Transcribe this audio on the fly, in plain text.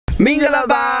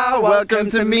Mingalaba, welcome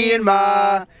to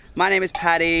Myanmar. My name is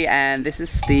Paddy and this is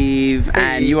Steve,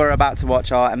 and you are about to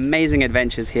watch our amazing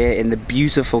adventures here in the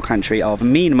beautiful country of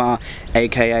Myanmar,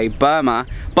 aka Burma.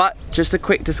 But just a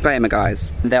quick disclaimer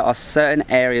guys, there are certain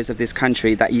areas of this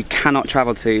country that you cannot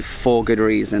travel to for good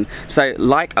reason. So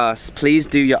like us, please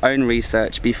do your own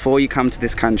research before you come to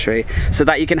this country so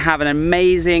that you can have an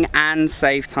amazing and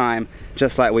safe time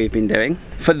just like we've been doing.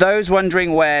 For those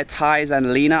wondering where Thais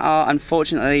and Lena are,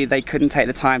 unfortunately they couldn't take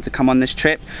the time to come on this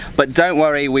trip, but don't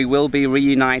worry, we will be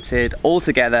reunited all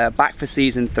together back for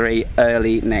season 3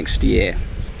 early next year.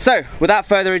 So without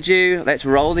further ado, let's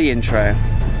roll the intro.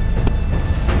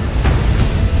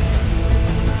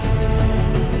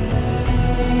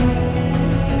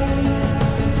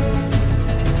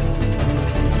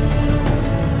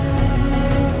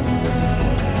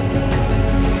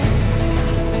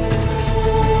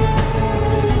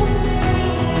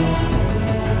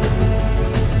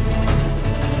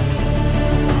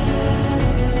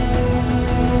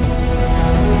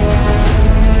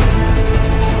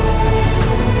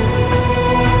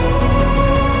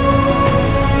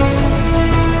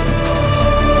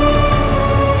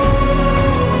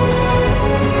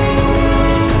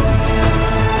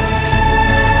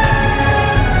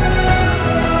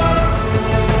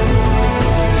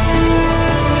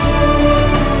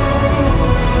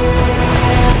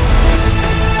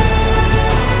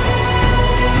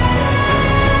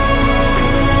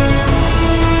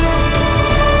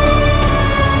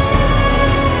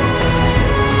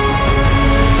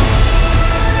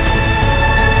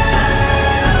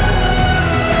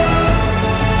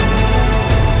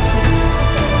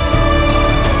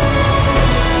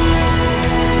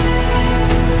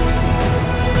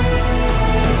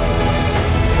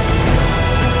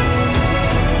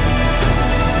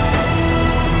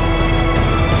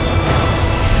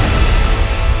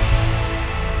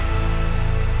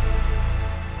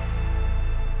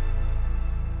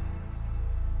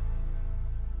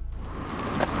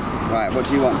 Right, what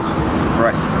do you want?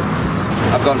 Breakfast.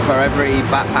 I've gone for every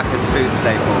backpacker's food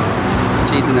staple.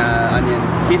 Cheese and onion.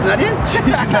 Cheese and onion?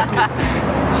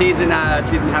 cheese and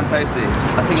ham toasty.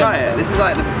 I think try it. This is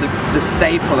like the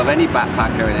staple of any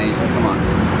backpacker in Asia. Come on.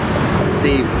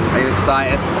 Steve, are you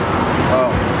excited? Oh,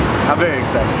 I'm very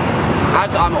excited.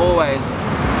 As I'm always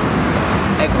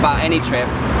about any trip,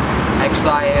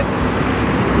 excited,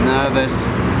 nervous,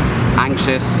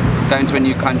 anxious, going to a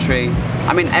new country.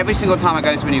 I mean, every single time I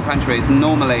go to a new country is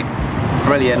normally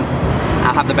brilliant.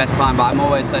 I have the best time, but I'm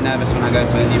always so nervous when I go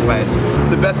to a new place.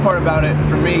 The best part about it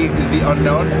for me is the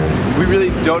unknown. We really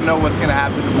don't know what's gonna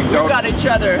happen. We got each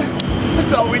other.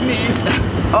 That's all we need.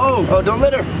 Oh, don't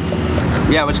litter.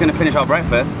 Yeah, we're just gonna finish our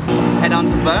breakfast. Head on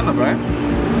to Burma, bro.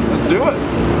 Let's do it.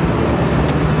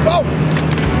 Oh!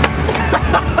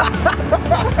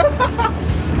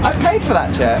 I paid for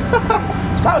that chair.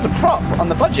 That was a prop on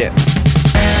the budget.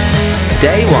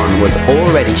 Day one was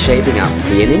already shaping up to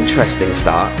be an interesting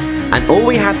start, and all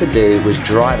we had to do was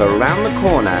drive around the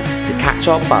corner to catch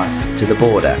our bus to the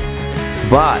border.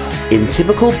 But in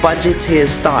typical budgeteer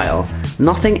style,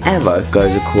 nothing ever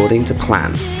goes according to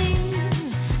plan.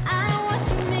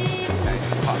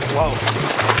 Whoa.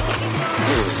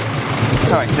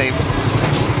 Sorry, Steve.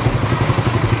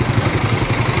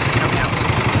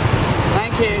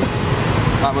 Thank you.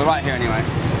 Right, we're right here anyway.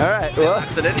 Alright, well,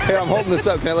 accident. Here, I'm holding this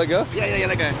up. Can I let go? Yeah,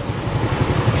 let go.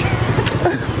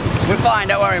 We're fine,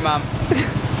 don't worry, Mum.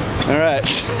 Alright.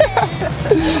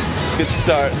 Good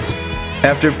start.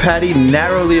 After Paddy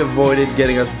narrowly avoided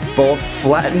getting us both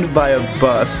flattened by a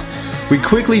bus, we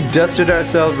quickly dusted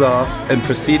ourselves off and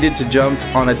proceeded to jump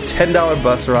on a $10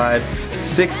 bus ride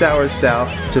 6 hours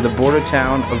south to the border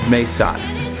town of Mae Sot.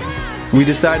 We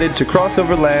decided to cross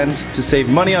over land to save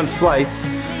money on flights.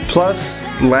 Plus,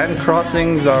 land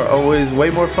crossings are always way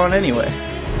more fun anyway.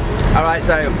 Alright,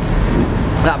 so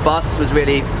that bus was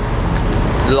really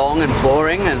long and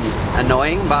boring and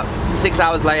annoying, but 6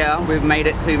 hours later we've made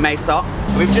it to Mae Sot.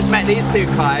 We've just met these two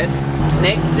guys,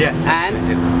 Nick and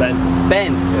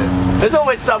Ben. Yeah. There's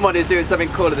always someone who's doing something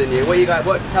cooler than you.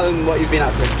 Tell them what you've been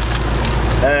up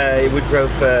to. We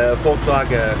drove a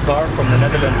Volkswagen car from the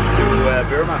Netherlands to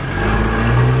Burma.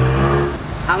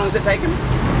 How long has it taken?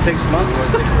 6 months.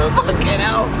 6 months. Fucking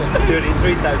hell.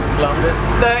 33,000 kilometers.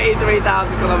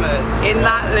 33,000 kilometers in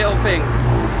that little thing.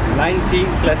 19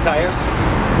 flat tires.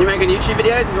 You making YouTube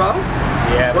videos as well?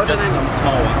 Yeah, what's just the name? a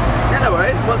small one. Yeah, no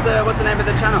worries. What's the name of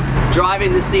the channel?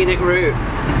 Driving the Scenic Route.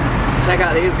 Check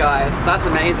out these guys. That's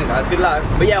amazing, guys. Good luck.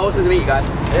 But yeah, awesome to meet you guys.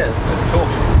 Yeah, that's cool.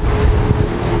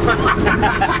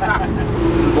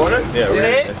 Is the border? Yeah,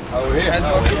 right. Over here.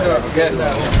 Okay.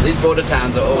 These border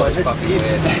towns are always fucking weird.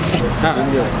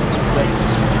 Hey.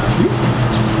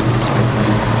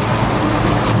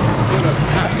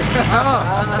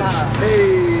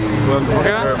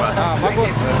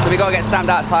 So we gotta get stamped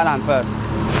out of Thailand first.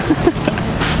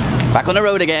 Back on the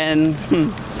road again.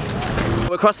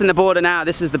 We're crossing the border now.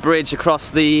 This is the bridge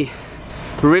across the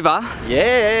river.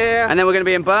 Yeah. And then we're gonna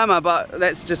be in Burma, but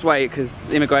let's just wait because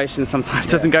immigration sometimes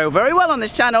doesn't go very well on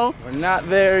this channel. We're not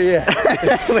there yet.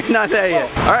 We're not there yet.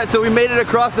 All right, so we made it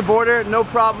across the border. No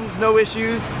problems, no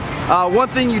issues. One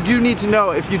thing you do need to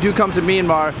know if you do come to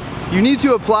Myanmar, you need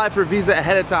to apply for a visa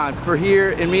ahead of time. For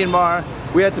here in Myanmar,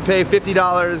 we had to pay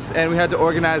 $50 and we had to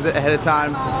organize it ahead of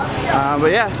time.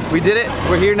 But yeah, we did it.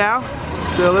 We're here now,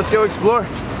 so let's go explore.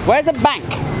 Where's the bank?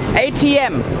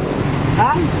 ATM.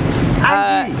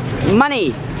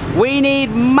 Money. We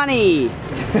need money.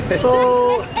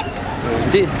 So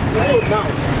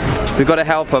we've got to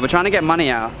help her. We're trying to get money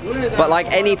out, but like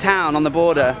any town on the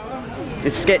border,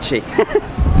 it's sketchy.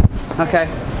 Okay.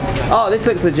 Oh, this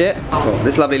looks legit. Cool.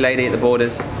 This lovely lady at the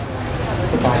borders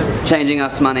changing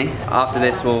us money. After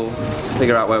this, we'll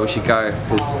figure out where we should go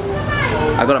because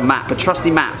I've got a map, a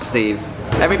trusty map, Steve.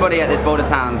 Everybody at this border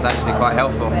town is actually quite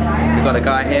helpful. We've got a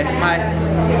guy here. Hi.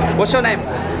 What's your name?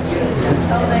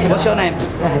 What's your name?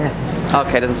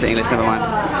 Okay, doesn't speak English, never mind.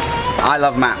 I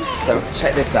love maps, so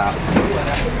check this out.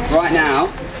 Right now,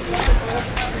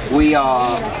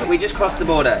 we just crossed the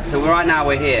border, so right now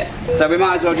we're here. So we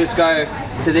might as well just go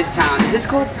to this town. Is this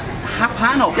called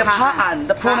Hapan or Pa'an?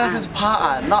 The pronoun is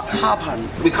Pa'an, not Hapan.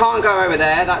 We can't go over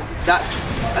there,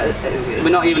 we're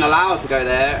not even allowed to go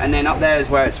there, and then up there is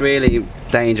where it's really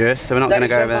dangerous, so we're not going to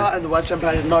go over there. And the western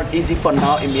part is not easy for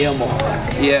now in Myanmar.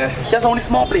 Yeah. Just only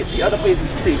small place, the other place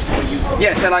is safe for you.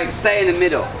 Yeah, so like stay in the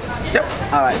middle. Yep.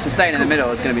 Alright, so staying in the middle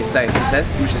is going to be safe, he says,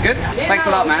 which is good. Thanks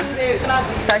a lot, man.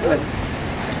 Thank you.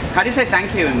 How do you say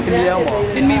thank you in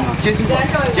Myanmar. In Myanmar? Jesuba.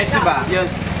 Jesuba.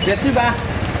 Yes. Jesuba.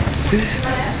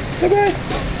 Bye-bye.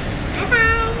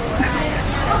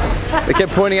 They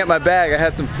kept pointing at my bag. I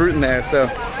had some fruit in there, so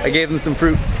I gave them some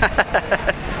fruit.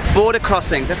 Border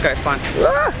crossings, let's go, it's fine.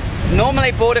 Ah!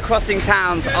 Normally border crossing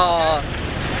towns are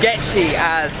sketchy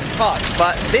as fuck,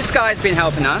 but this guy's been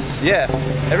helping us. Yeah,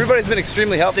 everybody's been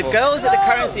extremely helpful. The girls at the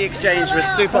currency exchange were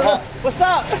super hot. What's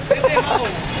up?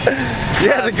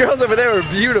 Yeah, the girls over there were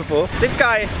beautiful. So this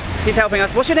guy, he's helping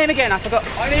us. What's your name again? I forgot.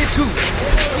 My name too.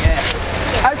 Yeah.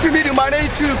 Nice to meet you. My name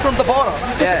too from the border.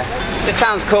 Yeah. This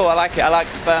town's cool. I like it. I like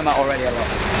Burma already a lot.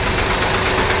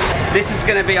 This is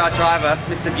going to be our driver,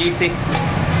 Mr. Beauty.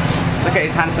 Look at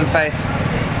his handsome face.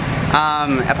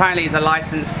 Apparently he's a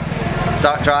licensed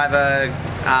driver,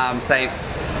 safe.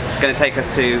 Going to take us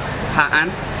to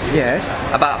Pa'an. Yes,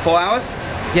 About 4 hours.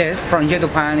 yes, from here to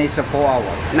Pan is 4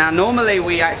 hours. Now normally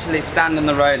we actually stand on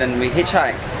the road and we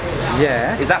hitchhike.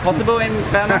 Yeah. Is that possible in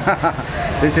Burma?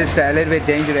 This is a little bit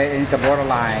dangerous in the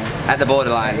borderline. At the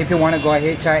borderline. If you want to go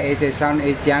hitchhike, it is some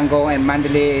is jungle and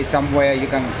Mandalay is somewhere you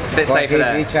can Bit go safer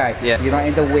there. hitchhike. Yeah. You know,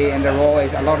 in the way and the road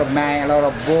is a lot of man, a lot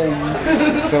of boom.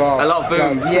 So A lot of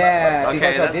boom. yeah. Okay,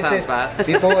 because that this sounds is bad.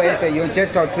 before is you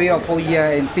just 3 or 4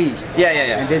 years in peace. Yeah, yeah,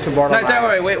 yeah. And this is borderline. No, don't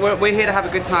worry. We're here to have a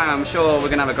good time. I'm sure we're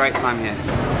going to have a great time here.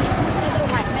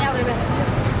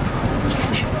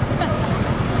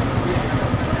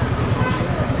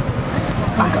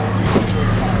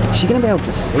 Is she going to be able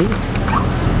to see?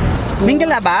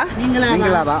 Mingalaba?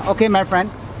 Mingalaba. Okay, my friend.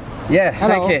 Yeah,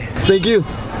 Hello. thank you. Thank you.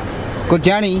 Good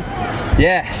journey.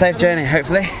 Yeah, safe journey,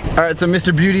 hopefully. All right, so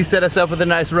Mr. Beauty set us up with a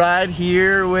nice ride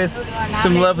here with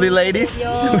some lovely ladies.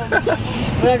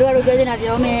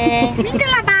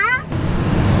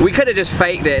 We could have just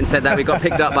faked it and said that we got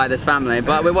picked up by this family,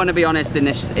 but we want to be honest in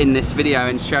this video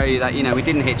and show you that, you know, we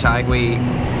didn't hitchhike. We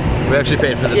actually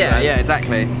paid for this ride. Yeah,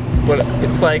 exactly. But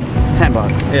it's like $10.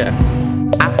 Yeah.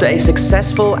 After a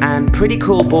successful and pretty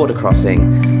cool border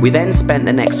crossing, we then spent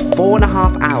the next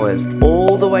 4.5 hours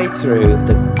all the way through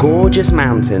the gorgeous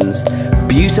mountains,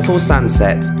 beautiful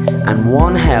sunset, and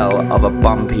one hell of a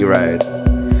bumpy road.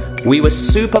 We were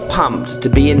super pumped to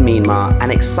be in Myanmar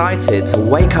and excited to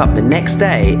wake up the next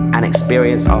day and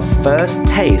experience our first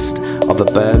taste of a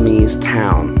Burmese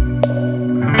town.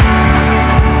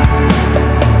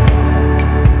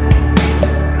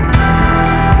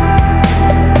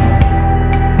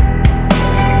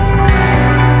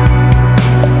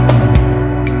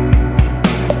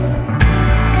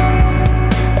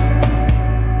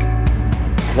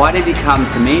 Why did he come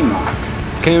to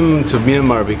Myanmar? Came to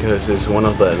Myanmar because it's one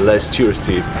of the less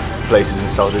touristy places in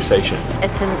Southeast Asia.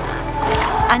 It's an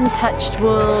untouched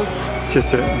world. It's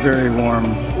just a very warm,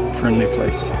 friendly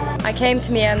place. I came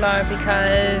to Myanmar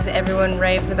because everyone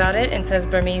raves about it and says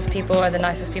Burmese people are the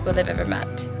nicest people they've ever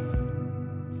met.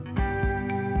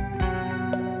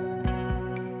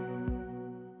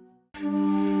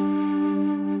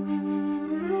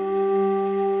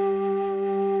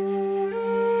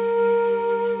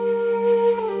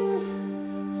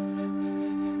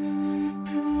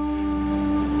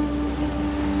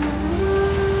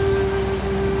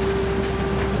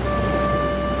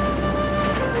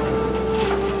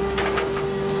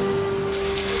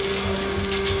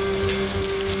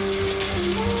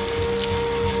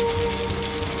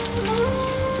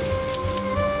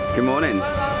 Good morning.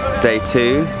 Day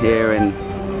 2 here in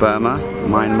Burma,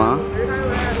 Myanmar.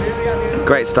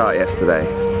 Great start yesterday.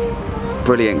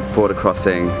 Brilliant border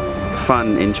crossing.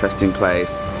 Fun, interesting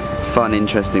place. Fun,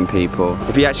 interesting people.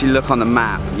 If you actually look on the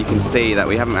map, you can see that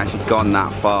we haven't actually gone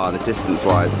that far. The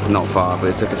distance-wise, it's not far, but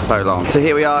it took us so long. So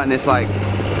here we are in this like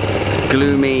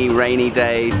gloomy, rainy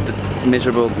day,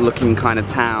 miserable-looking kind of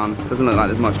town. Doesn't look like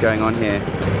there's much going on here.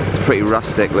 It's pretty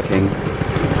rustic looking.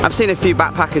 I've seen a few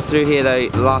backpackers through here though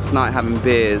last night having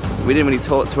beers. We didn't really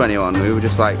talk to anyone. We would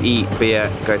just like eat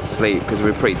beer, go to sleep because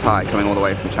we were pretty tired coming all the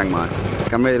way from Chiang Mai.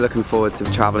 I'm really looking forward to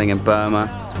traveling in Burma,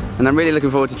 and I'm really looking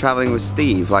forward to traveling with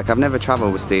Steve. Like, I've never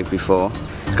traveled with Steve before.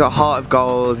 He's got a heart of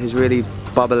gold. He's really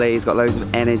bubbly. He's got loads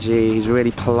of energy. He's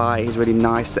really polite. He's really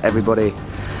nice to everybody.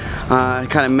 It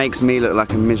kind of makes me look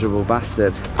like a miserable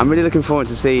bastard. I'm really looking forward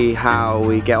to see how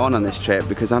we get on this trip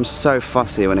because I'm so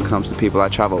fussy when it comes to people I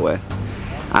travel with.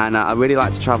 And I really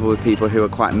like to travel with people who are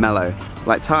quite mellow,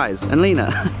 like Ty's and Lena.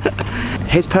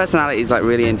 His personality is like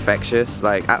really infectious.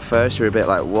 Like at first you're a bit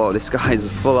like, whoa, this guy's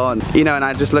full on. You know, and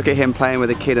I just look at him playing with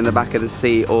a kid in the back of the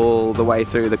seat all the way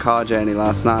through the car journey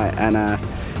last night. And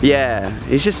yeah,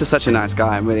 he's just such a nice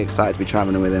guy. I'm really excited to be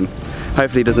traveling with him.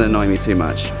 Hopefully he doesn't annoy me too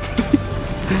much.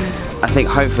 I think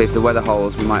hopefully if the weather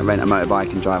holds, we might rent a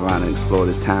motorbike and drive around and explore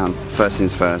this town. First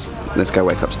things first, let's go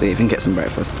wake up Steve and get some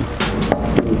breakfast.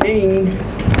 Ding!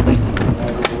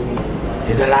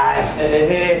 He's alive! Hey,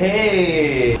 hey,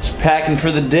 hey! Just packing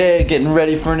for the day, getting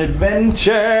ready for an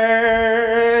adventure!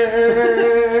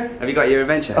 Have you got your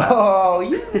adventure hat? Oh,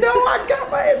 you know I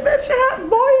got my adventure hat,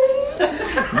 boy!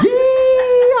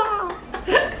 Yeah!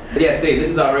 Yeah, Steve, this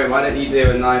is our room. Why don't you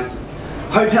do a nice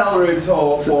hotel room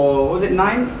tour for, what was it,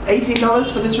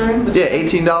 $18 for this room? Yeah,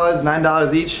 $18,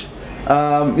 $9 each.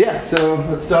 Yeah, so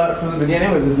let's start from the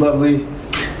beginning with this lovely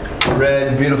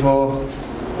red, beautiful,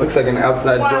 looks like an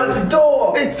outside door. Wow, it's a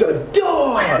door! It's a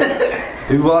door!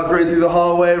 We walk right through the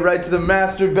hallway, right to the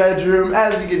master bedroom.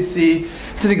 As you can see,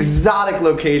 it's an exotic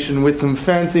location with some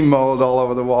fancy mold all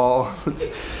over the wall.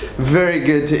 It's very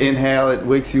good to inhale. It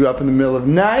wakes you up in the middle of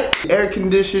the night. Air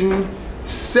conditioning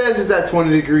says it's at 20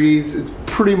 degrees. It's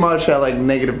pretty much at like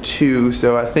 -2,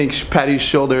 so I think Patty's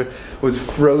shoulder was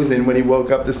frozen when he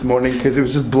woke up this morning because it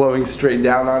was just blowing straight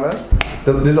down on us.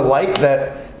 There's a light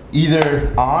that either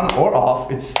on or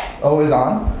off, it's always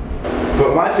on.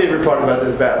 But my favorite part about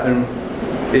this bathroom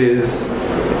is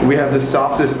we have the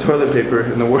softest toilet paper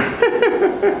in the world.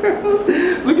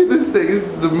 Look at this thing, this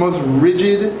is the most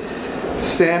rigid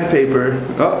sandpaper.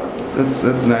 Oh, that's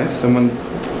nice.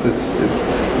 This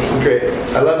is great.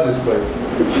 I love this place.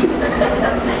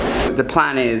 The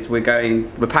plan is we're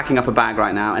packing up a bag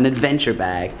right now, an adventure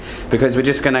bag, because we're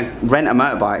just gonna rent a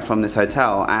motorbike from this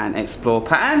hotel and explore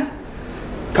Pa'an.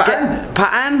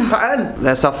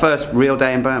 That's our first real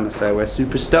day in Burma, so we're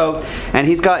super stoked. And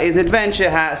he's got his adventure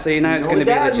hat, so you know it's gonna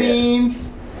be legit. That means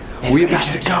we're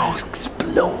about to go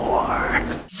explore.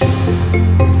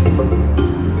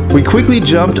 We quickly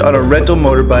jumped on a rental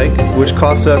motorbike, which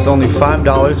cost us only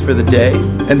 $5 for the day,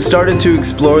 and started to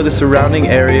explore the surrounding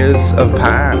areas of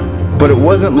Pa'an. But it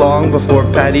wasn't long before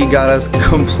Patty got us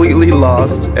completely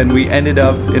lost, and we ended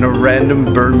up in a random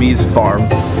Burmese farm.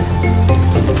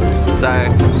 So,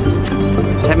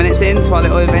 10 minutes into our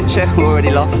little adventure, we're already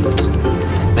lost.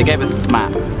 They gave us this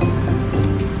map,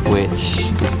 which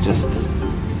is just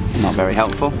not very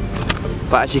helpful.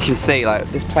 But as you can see, like,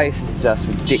 this place is just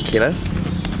ridiculous.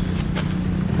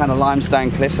 Kind of limestone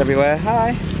cliffs everywhere.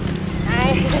 Hi.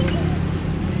 Hi.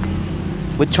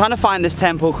 We're trying to find this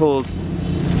temple called...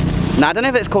 Now, I don't know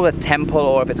if it's called a temple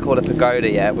or if it's called a pagoda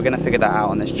yet. We're going to figure that out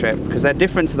on this trip because they're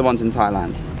different to the ones in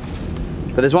Thailand.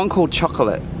 But there's one called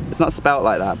Chocolate. It's not spelt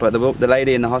like that, but the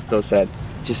lady in the hostel said,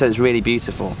 she said it's really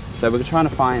beautiful. So we're trying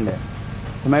to find it.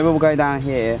 So maybe we'll go down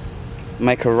here,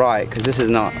 make a right, because this is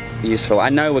not useful. I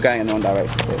know we're going in the wrong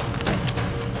direction here.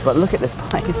 But look at this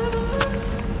place.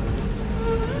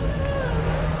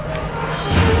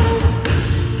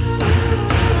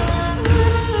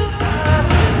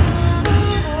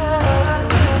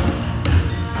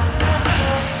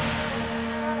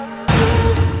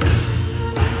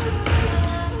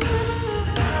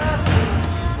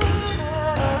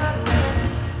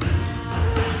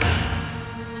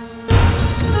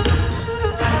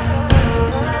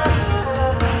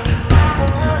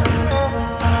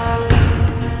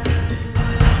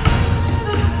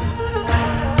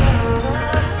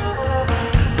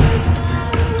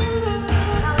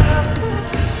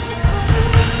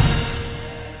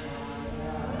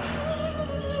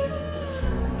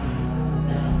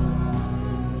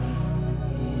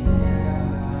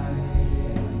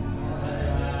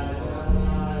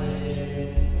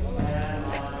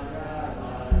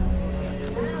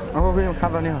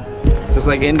 Just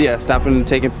like India, stopping and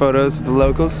taking photos with the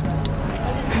locals.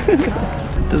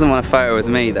 Doesn't want a photo with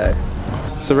me though.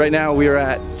 So right now we are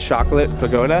at Chocolate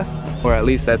Pagoda, or at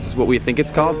least that's what we think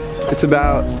it's called. It's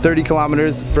about 30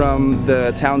 kilometers from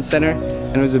the town center,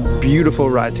 and it was a beautiful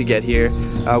ride to get here.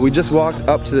 We just walked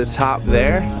up to the top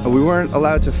there. We weren't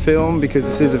allowed to film because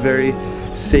this is a very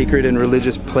sacred and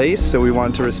religious place, so we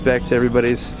wanted to respect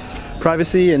everybody's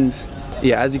privacy, and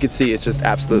yeah, as you can see, it's just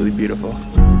absolutely beautiful.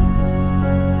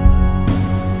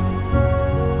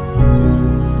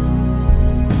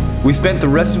 We spent the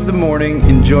rest of the morning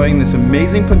enjoying this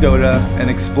amazing pagoda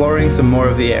and exploring some more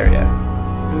of the area.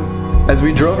 As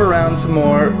we drove around some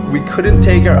more, we couldn't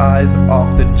take our eyes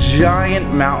off the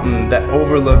giant mountain that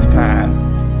overlooks Pan.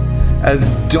 As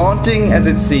daunting as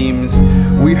it seems,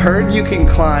 we heard you can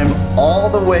climb all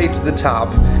the way to the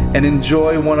top and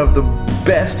enjoy one of the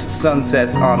best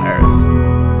sunsets on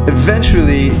Earth.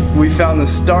 Eventually, we found the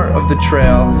start of the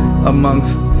trail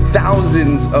amongst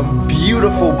thousands of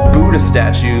beautiful Buddha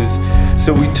statues,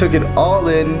 so we took it all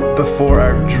in before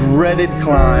our dreaded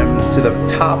climb to the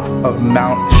top of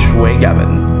Mount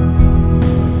Shuigabin.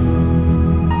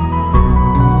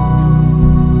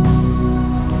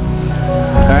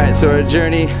 Alright, so our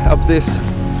journey up this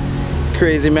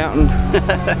crazy mountain,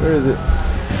 where is it?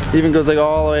 Even goes like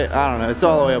all the way, I don't know, it's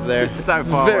all the way up there. It's so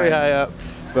far very away. high up,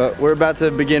 but we're about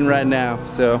to begin right now,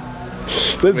 so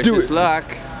let's do Wish us it. luck.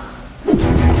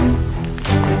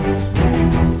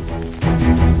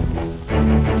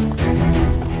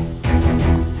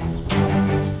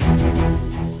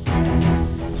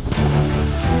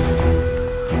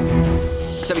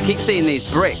 So we keep seeing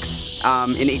these bricks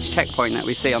in each checkpoint that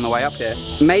we see on the way up here.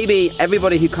 Maybe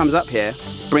everybody who comes up here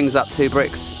brings up 2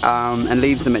 bricks and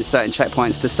leaves them at certain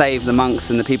checkpoints to save the monks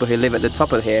and the people who live at the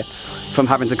top of here from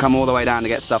having to come all the way down to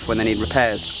get stuff when they need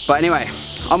repairs. But anyway,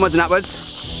 onwards and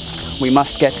upwards. We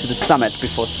must get to the summit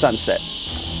before sunset.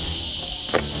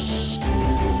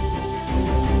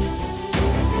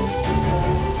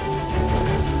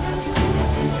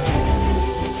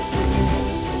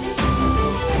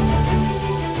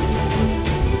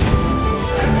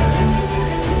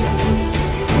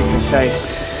 Shade.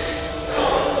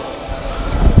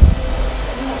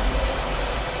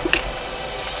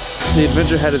 The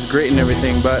adventure hat is great and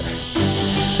everything, but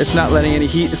it's not letting any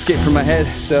heat escape from my head,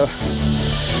 so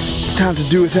it's time to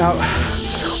do without.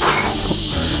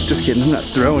 Just kidding, I'm not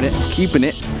throwing it, I'm keeping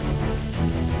it.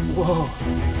 Whoa.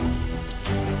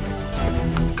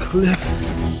 Cliff.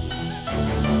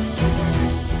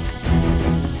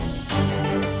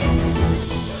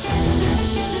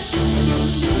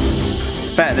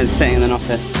 Better than sitting in an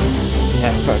office.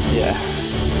 Yeah, yeah.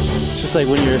 It's just like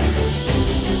when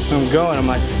I'm going, I'm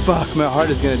like, fuck, my heart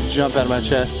is gonna jump out of my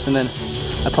chest, and then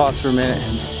I pause for a minute.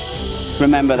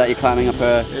 Remember that you're climbing up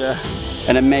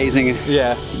an amazing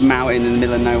mountain in the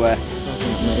middle of nowhere.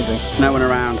 Amazing. No one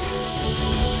around.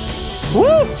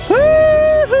 Woo!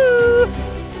 Woo-hoo!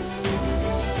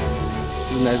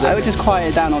 I would just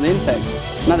quiet down all the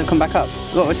insects. Now they've come back up.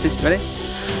 Look, watch this, ready?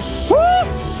 Woo!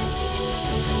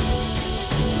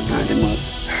 No, it didn't work.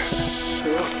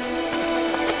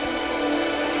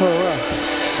 Oh wow.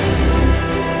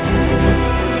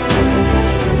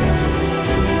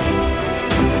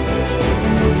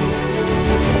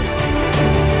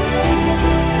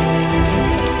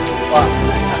 Wow,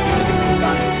 that's absolutely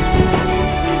stunning.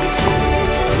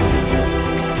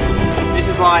 This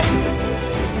is why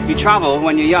you travel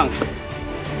when you're young,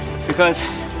 because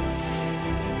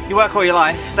you work all your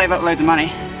life, save up loads of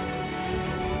money,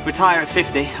 retire at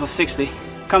 50 or 60,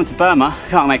 come to Burma,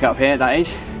 can't make it up here at that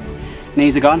age,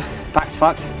 knees are gone, back's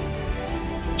fucked.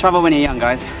 Travel when you're young,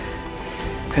 guys,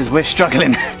 because we're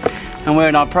struggling and we're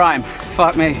in our prime.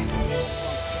 Fuck me.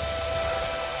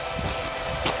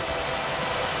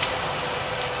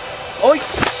 Oi!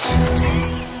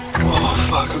 Oh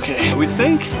fuck, okay. We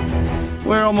think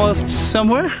we're almost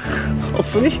somewhere,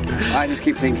 hopefully. I just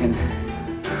keep thinking,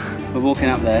 we're walking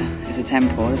up there, it's a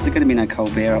temple, there's going to be no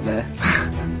cold beer up there.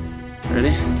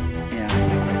 Ready? Yeah.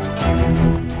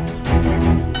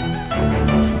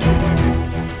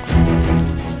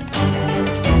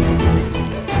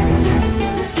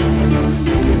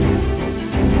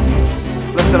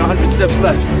 Less than 100 steps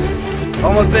left.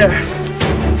 Almost there.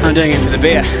 I'm doing it for the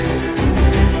beer.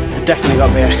 I definitely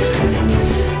got beer.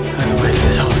 Otherwise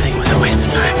this whole thing was a waste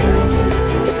of time.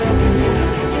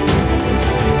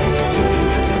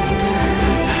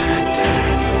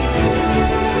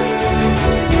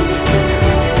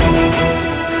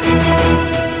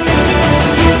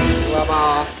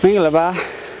 Mingalaba.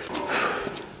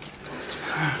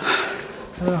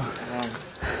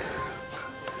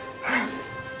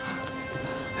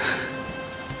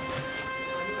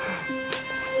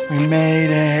 We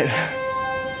made it.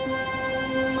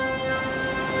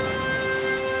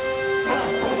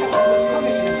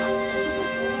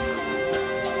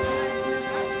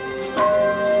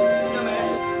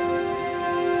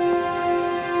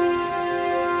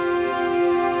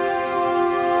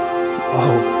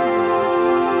 Whoa.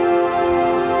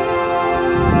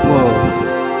 Whoa.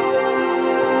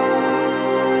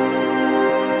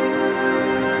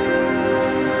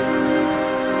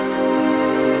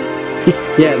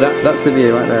 Yeah, that's the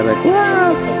view right there. Look.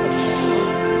 Wow.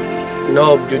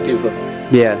 No, beautiful.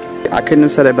 Yeah, I couldn't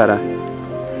have said it better.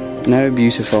 No,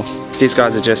 beautiful. These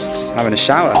guys are just having a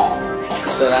shower.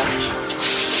 So that.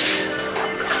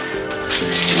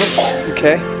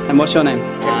 Okay, and what's your name?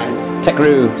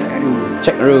 Tekru.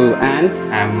 Tekru, and?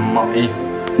 I'm Moi.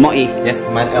 Moi. Yes,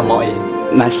 my name is Moi.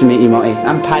 Nice to meet you, Moi.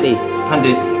 I'm Paddy.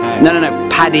 Pandis. No,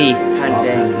 Paddy.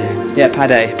 Paddy. Yeah,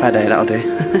 Paddy, that'll do.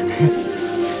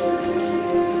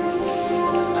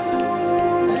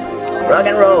 Rock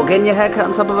and roll, getting your haircut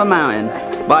on top of a mountain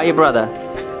by your brother.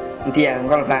 Yeah,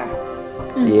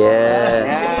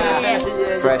 Yeah.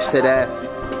 Fresh to death.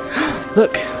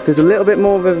 Look, there's a little bit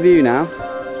more of a view now.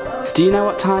 Do you know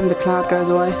what time the cloud goes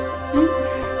away?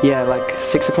 Yeah, like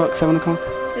 6 o'clock, 7 o'clock?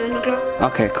 7 o'clock.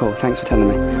 Okay, cool. Thanks for telling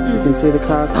me. You can see the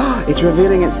cloud. It's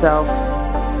revealing itself.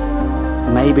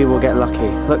 Maybe we'll get lucky.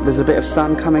 Look, there's a bit of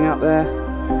sun coming up there.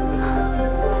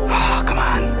 Oh, come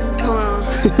on. Come on.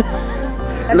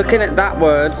 Looking at that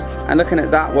word and looking at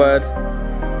that word,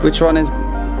 which one is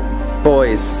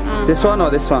boys? This one or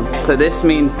this one? So this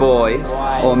means boys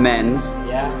or men's.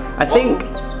 I think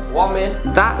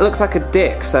that looks like a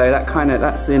dick, so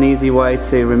that's an easy way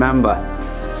to remember.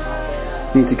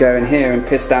 Need to go in here and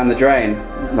piss down the drain,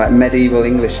 like medieval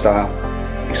English style.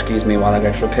 Excuse me while I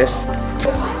go for a piss.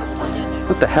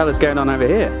 What the hell is going on over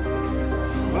here?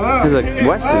 There's a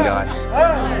Western guy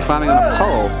climbing on a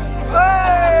pole.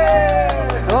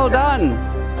 Well done!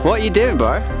 What are you doing,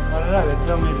 bro? I don't know, they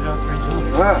tell me to don't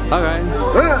Okay.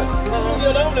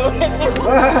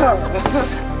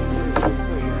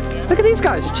 Look at these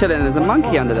guys just chilling. There's a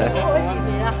monkey under there.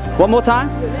 One more time.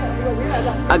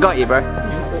 I got you, bro.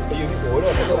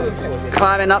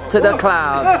 Climbing up to the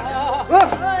clouds.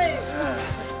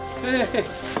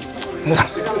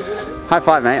 High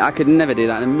five, mate. I could never do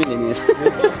that in a million years.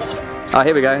 Oh,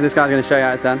 here we go. This guy's going to show you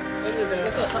how it's done.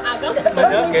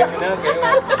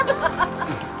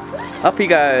 Up he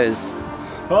goes.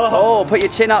 Oh, put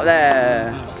your chin up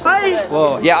there.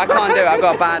 Whoa. Yeah, I can't do it. I've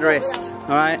got a bad wrist.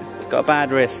 Alright? Got a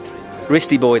bad wrist.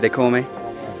 Wristy boy, they call me.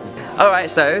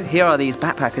 Alright, so here are these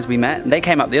backpackers we met. They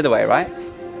came up the other way, right?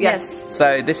 Yes.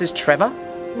 So this is Trevor.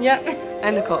 Yep.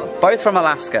 And Nicole. Both from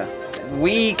Alaska.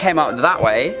 We came up that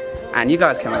way, and you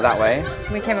guys came up that way.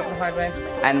 We came up the hard way.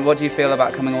 And what do you feel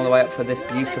about coming all the way up for this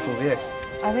beautiful view?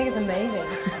 I think it's amazing.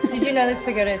 Did you know this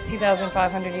pagoda is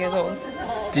 2,500 years old?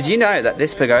 Did you know that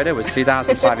this pagoda was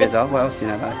 2,005 years old? What else do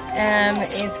you know about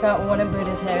it? It's got one of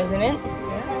Buddha's hairs in it.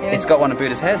 It's got one of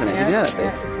Buddha's hairs in it. Did you know that, Steve?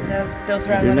 Yeah. So it's built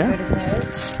around one of Buddha's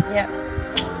hairs.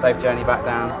 Yeah. Safe journey back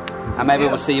down. And maybe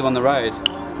we'll see you on the road.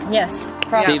 Yes.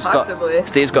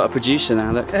 Steve's got a producer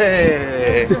now, look.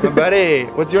 Hey, my buddy.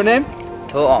 What's your name?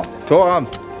 Toam. Toam.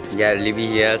 Yeah, live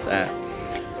here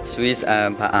Swiss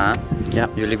Pa.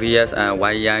 Yep. You live here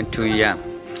 1 year, 2 years.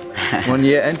 1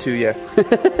 year and 2 years.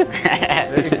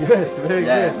 Very good, very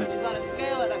good. Which is on a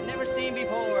scale that I've never seen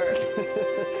before.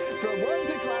 From 1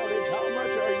 to cloudage, how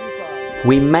much are you far?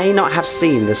 We may not have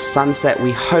seen the sunset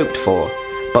we hoped for,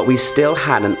 but we still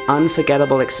had an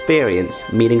unforgettable experience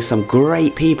meeting some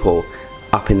great people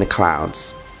up in the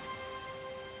clouds.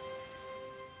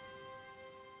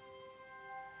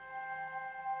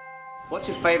 What's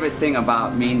your favorite thing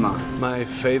about Myanmar? My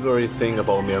favorite thing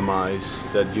about Myanmar is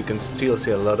that you can still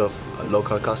see a lot of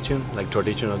local costume, like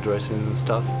traditional dressing and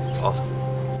stuff. It's awesome.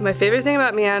 My favorite thing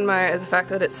about Myanmar is the fact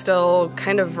that it's still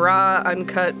kind of raw,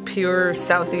 uncut, pure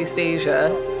Southeast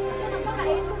Asia.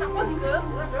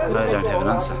 I don't have an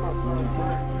answer.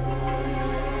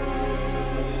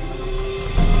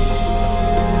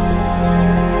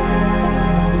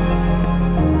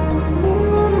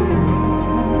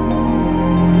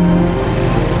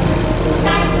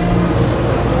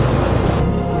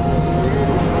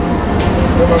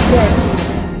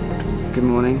 Good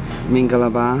morning,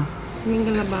 Mingalaba.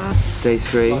 Mingalaba. Day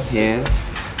 3 here.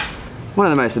 One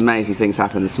of the most amazing things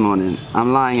happened this morning.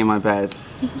 I'm lying in my bed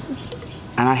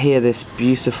and I hear this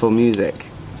beautiful music.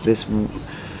 It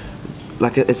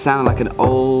sounded like an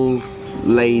old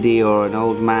lady or an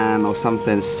old man or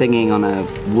something singing on a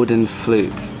wooden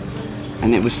flute.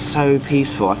 And it was so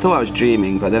peaceful. I thought I was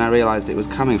dreaming, but then I realized it was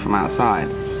coming from outside.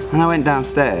 And I went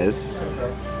downstairs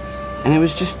and it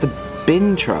was just the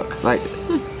bin truck. Like,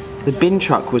 the bin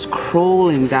truck was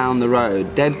crawling down the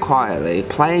road, dead quietly,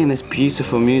 playing this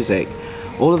beautiful music.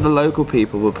 All of the local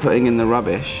people were putting in the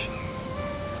rubbish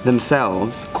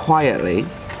themselves, quietly.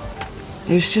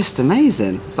 It was just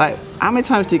amazing. Like, how many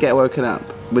times do you get woken up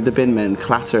with the bin men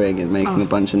clattering and making a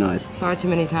bunch of noise? Far too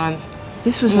many times.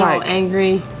 This was We're like... all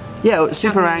angry. Yeah,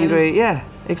 super angry. Yeah,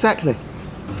 exactly.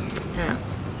 Yeah.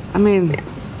 I mean,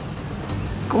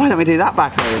 why don't we do that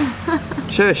back home?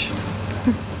 Shush.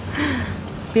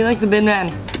 Be like the bin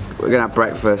man. We're gonna have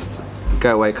breakfast,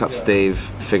 go wake up Steve,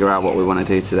 figure out what we want to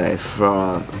do today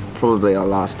for probably our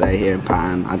last day here in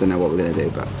Patton. I don't know what we're gonna do,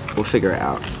 but we'll figure it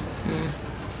out.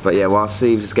 But yeah, while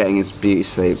Steve's getting his beauty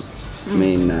sleep,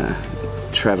 me and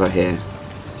Trevor here,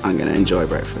 I'm gonna enjoy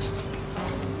breakfast.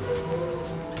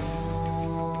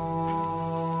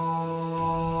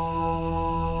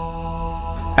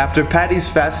 After Patty's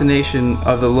fascination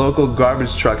of the local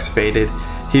garbage trucks faded,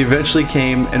 he eventually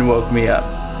came and woke me up,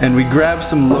 and we grabbed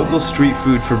some local street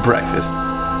food for breakfast.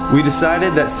 We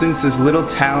decided that since this little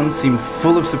town seemed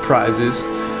full of surprises,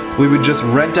 we would just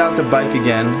rent out the bike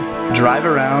again, drive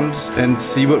around, and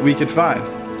see what we could find.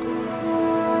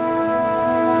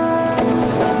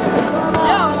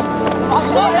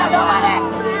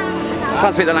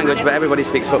 Can't speak the language, but everybody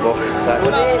speaks football.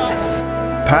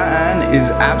 Patton is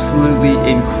absolutely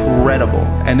incredible,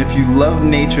 and if you love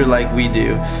nature like we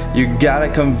do, you gotta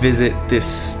come visit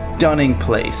this stunning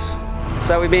place.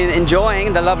 So we've been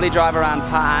enjoying the lovely drive around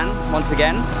Patton once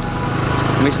again.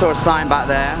 And we saw a sign back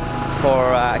there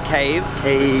for a cave.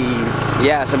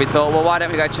 Yeah, so we thought, well, why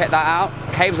don't we go check that out?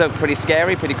 Caves are pretty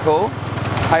scary, pretty cool.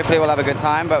 Hopefully we'll have a good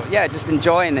time, but yeah, just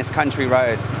enjoying this country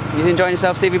road. You enjoying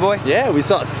yourself, Stevie boy? Yeah, we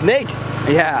saw a snake.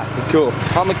 Yeah. It's cool.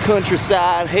 On the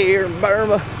countryside here in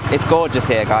Burma. It's gorgeous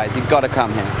here, guys. You've got to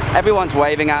come here. Everyone's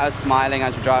waving at us, smiling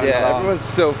as we're driving along. Yeah, everyone's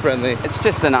so friendly. It's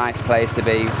just a nice place to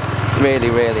be.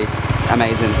 Really, really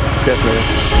amazing. Definitely.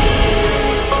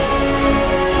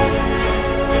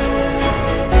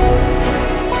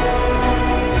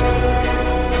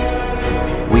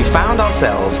 We found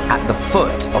ourselves at the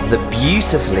foot of the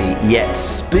beautifully yet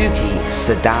spooky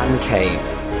Sedan Cave.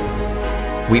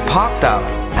 We parked up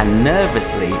and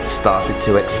nervously started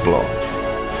to explore.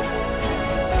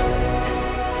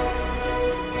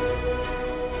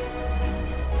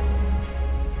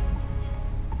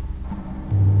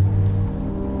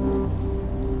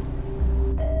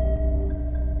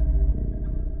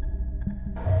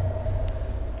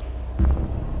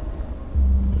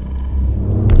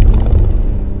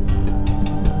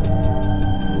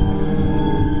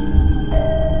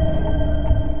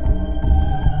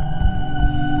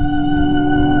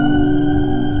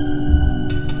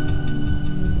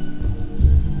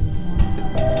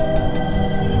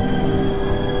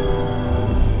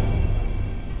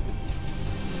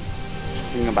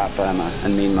 About Burma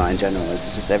and Myanmar in general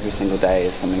is just every single day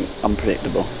is something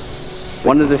unpredictable.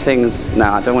 One of the things,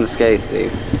 now I don't want to scare you,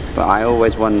 Steve, but I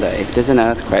always wonder if there's an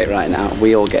earthquake right now,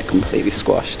 we all get completely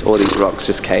squashed, all these rocks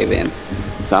just cave in.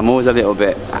 So I'm always a little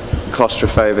bit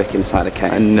claustrophobic inside a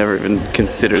cave. I never even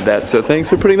considered that, so thanks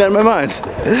for putting that in my mind.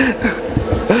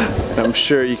 I'm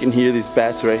sure you can hear these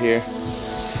bats right here,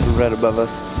 right above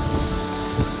us.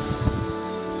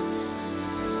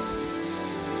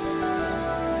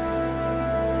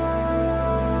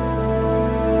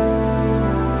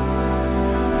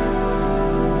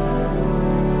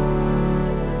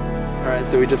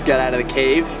 So we just got out of the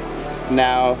cave.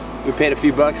 Now we paid a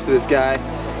few bucks for this guy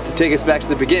to take us back to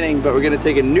the beginning, but we're gonna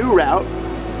take a new route,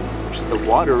 which is the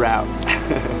water route.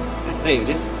 Steve,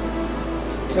 just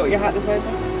tilt your hat this way, sir.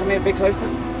 Come here a bit closer.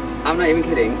 I'm not even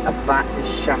kidding. A bat is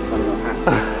shat on your hat.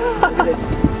 Look at this.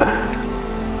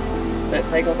 Better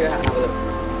take off your hat and have a look.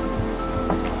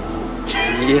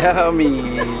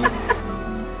 Yummy.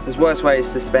 There's worse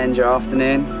ways to spend your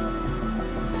afternoon.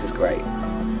 This is great.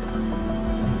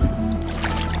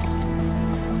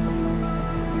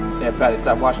 Yeah, Patty,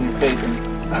 stop washing your face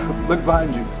and look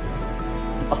behind you.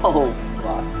 Oh,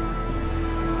 fuck.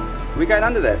 Are we going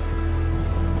under this?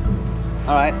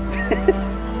 Alright.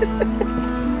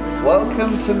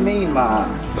 Welcome to Myanmar.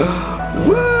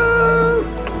 Woo!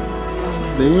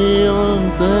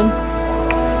 Damn, son.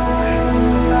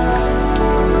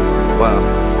 Wow.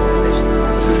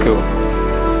 This is cool.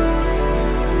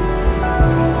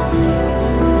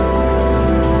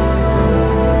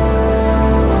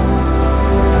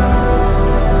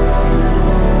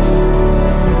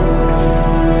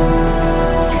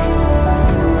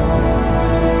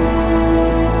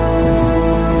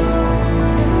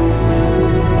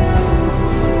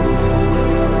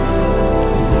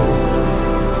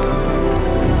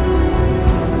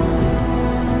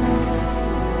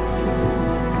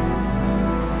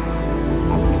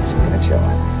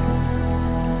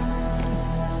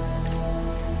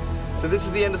 this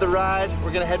is the end of the ride.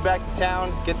 We're gonna head back to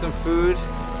town, get some food.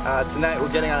 Tonight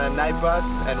we're getting on a night bus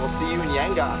and we'll see you in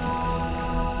Yangon.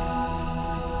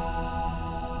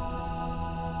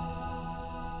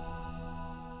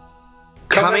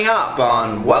 Coming up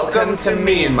on Welcome to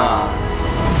Myanmar.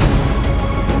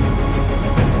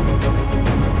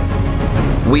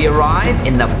 We arrive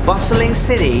in the bustling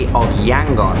city of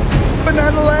Yangon.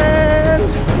 Banana Land!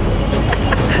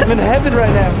 I'm in heaven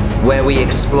right now. Where we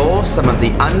explore some of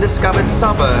the undiscovered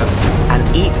suburbs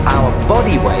and eat our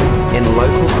body weight in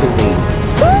local cuisine.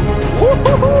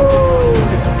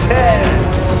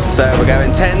 10. So we're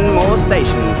going 10 more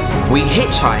stations. We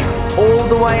hitchhike all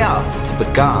the way up to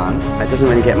Bagan. It doesn't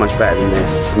really get much better than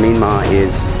this. Myanmar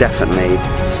is definitely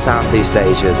Southeast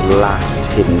Asia's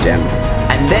last hidden gem.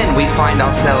 And then we find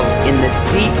ourselves in the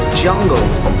deep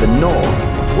jungles of the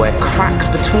north, where cracks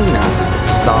between us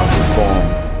start to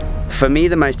form. For me,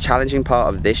 the most challenging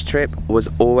part of this trip was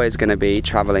always going to be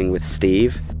traveling with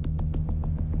Steve.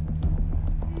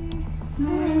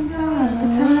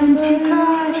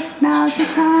 Now's the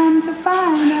time to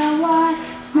find out why.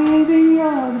 Maybe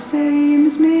you're the same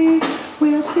as me.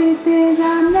 We'll see things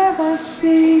I never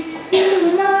see.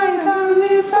 You and I